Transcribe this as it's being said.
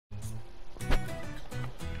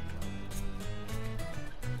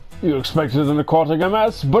You expected an aquatic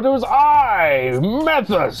MS, but it was I,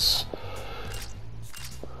 Methuss!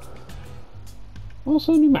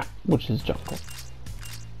 Also a new map, which is jungle.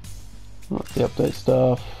 That's the update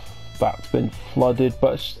stuff. That's been flooded,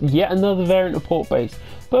 but it's yet another variant of port base.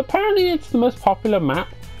 But apparently it's the most popular map,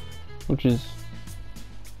 which is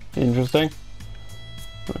interesting.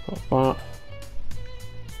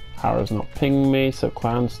 Harrow's not pinged me, so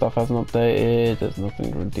clan stuff hasn't updated. There's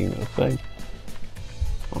nothing to redeem the thing.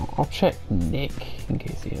 Oh, I'll check Nick in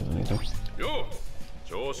case he has anything.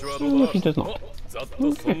 If he does not.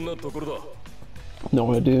 Okay. Not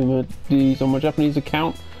going to do these on my Japanese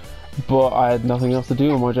account, but I had nothing else to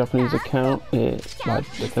do on my Japanese account. I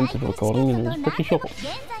attempted recording and it was pretty short.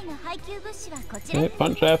 Okay,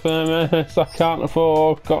 punch FMS, I can't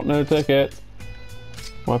afford, got no ticket.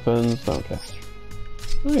 Weapons, don't care.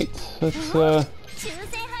 Right, let's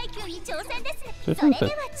do something.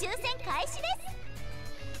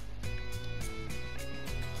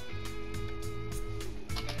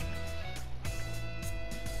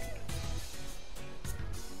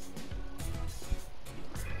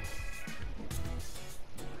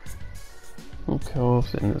 Of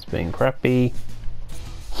course, and it's being crappy.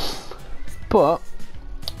 But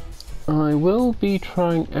I will be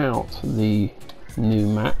trying out the new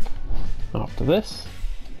map after this.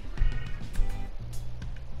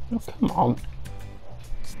 Oh, come on.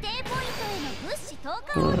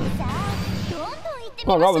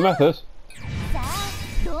 Oh, rather Methuss.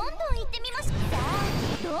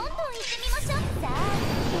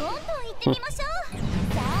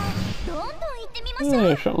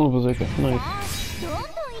 Yeah, shrapnel bazooka, nice.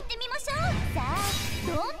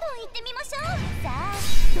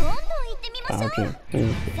 Power gym.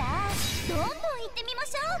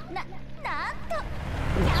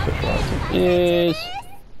 Is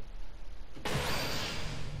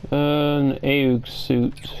an AUG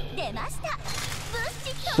suit.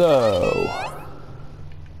 So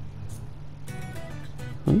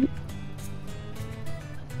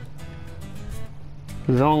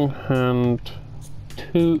Zhong hand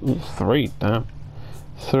 3, damn.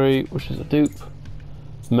 3, which is a dupe.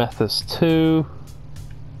 Methuss 2,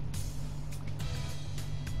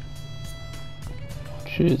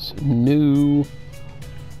 which is new,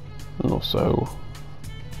 and also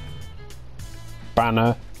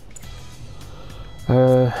Banner.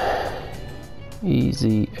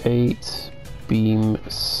 Easy 8, Beam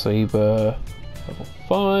Saber level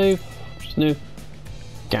 5, which is new.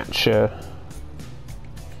 Gacha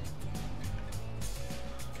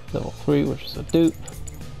level 3, which is a dupe.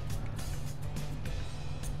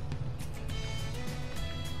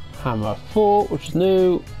 Hammer 4, which is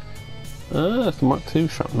new. That's the Mark II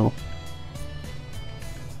shrapnel.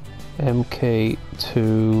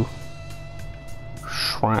 MK2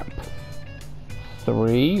 Shrap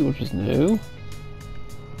 3, which is new.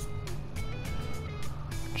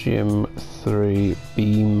 Gym 3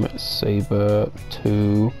 Beam Saber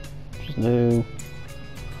 2, which is new.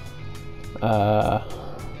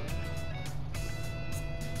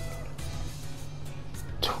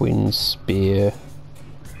 Twin Spear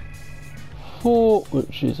 4,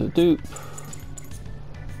 which is a dupe.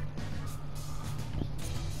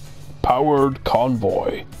 Powered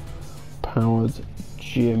Convoy. Powered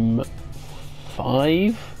Gym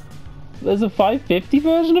 5. There's a 550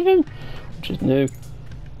 version of him, which is new.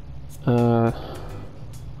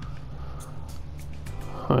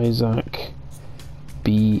 Isaac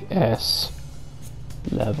BS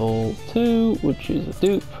level 2, which is a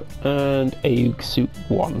dupe, and AUG suit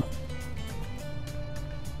 1.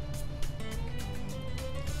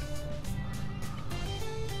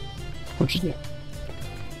 Which is new.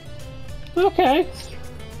 Okay.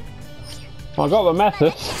 Well, I got the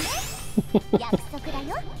Methuss.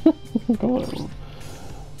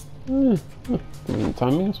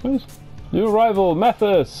 Timing, I suppose. New arrival,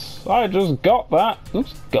 Methuss. I just got that.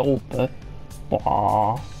 Looks gold there.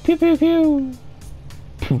 Wah. Pew pew pew.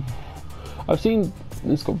 Pew. I've seen.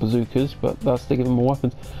 It's got bazookas, but that's to give them more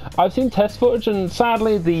weapons. I've seen test footage, and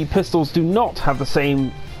sadly, the pistols do not have the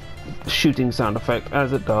same shooting sound effect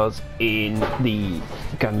as it does in the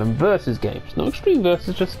Gundam Versus games. Not Extreme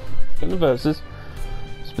Versus, just Gundam Versus.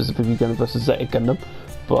 Specifically Gundam Versus Zeta Gundam,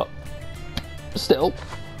 but still.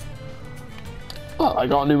 Well, I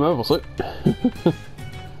got a new mobile suit. Can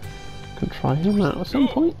try him out at some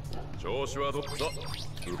point.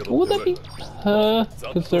 Would that be her,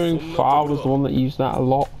 considering Far was the one that used that a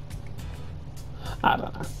lot? I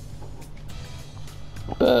don't know.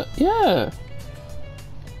 But yeah.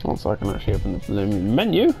 Once I can actually open the preliminary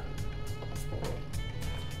menu.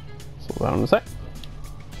 Sort that in a sec.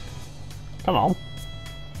 Come on.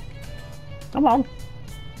 Come on.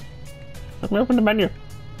 Let me open the menu.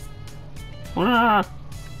 Ah!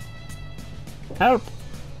 Help!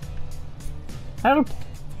 Help!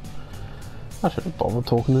 I should have bothered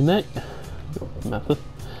talking to Nick. Methuss.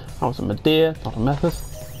 I was a Medea, not a Methuss.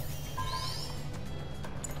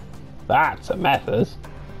 That's a Methuss.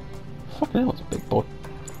 Fucking hell, it's a big boy.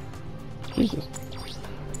 Jesus.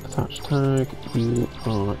 Attach tag, you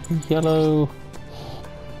are yellow.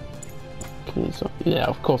 Okay, so, yeah,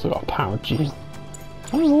 of course I've got a power gene.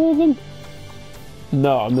 Are all of them?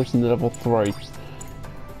 No, I'm missing the level 3.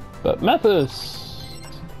 But Methuss!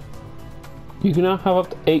 You can now have up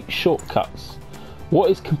to 8 shortcuts.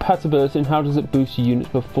 What is compatibility and how does it boost your unit's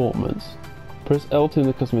performance? Press L2 in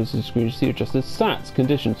the customization screen to see adjusted stats,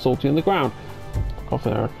 conditions, salty on the ground. Off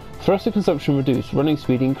error. Thruster consumption reduced, running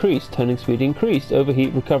speed increased, turning speed increased,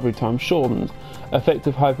 overheat recovery time shortened,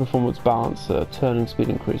 effective high performance balancer, turning speed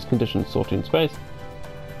increased, conditions, salty in space.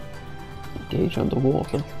 Engage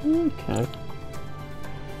underwater. Okay.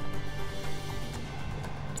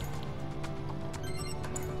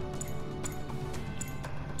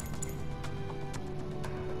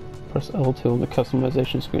 Press L2 on the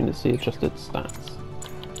customization screen to see adjusted stats.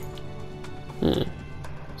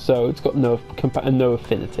 So it's got no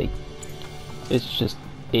affinity. It's just,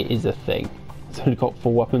 it is a thing. It's only got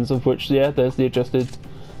 4 weapons, of which, yeah, there's the adjusted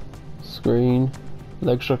screen.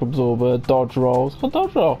 Leg shock absorber, dodge roll. It's got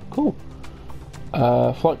dodge roll, cool.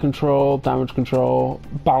 Flight control, damage control,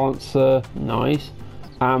 balancer, nice.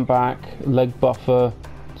 Arm back, leg buffer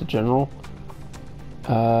to general.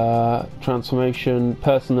 Transformation,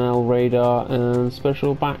 personnel, radar, and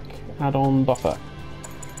special back add-on buffer.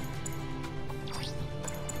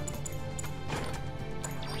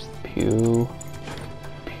 Pew,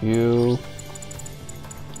 pew.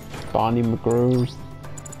 Barney McGrew.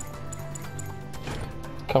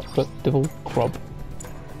 Cuthbert Dibble Crub.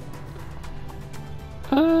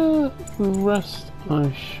 The rest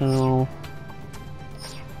I shall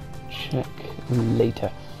check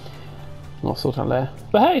later. Not sort out there.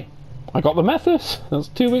 But hey, I got the Methuss. That's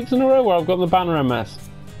 2 weeks in a row where I've got the banner MS.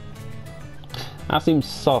 That seems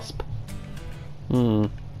susp.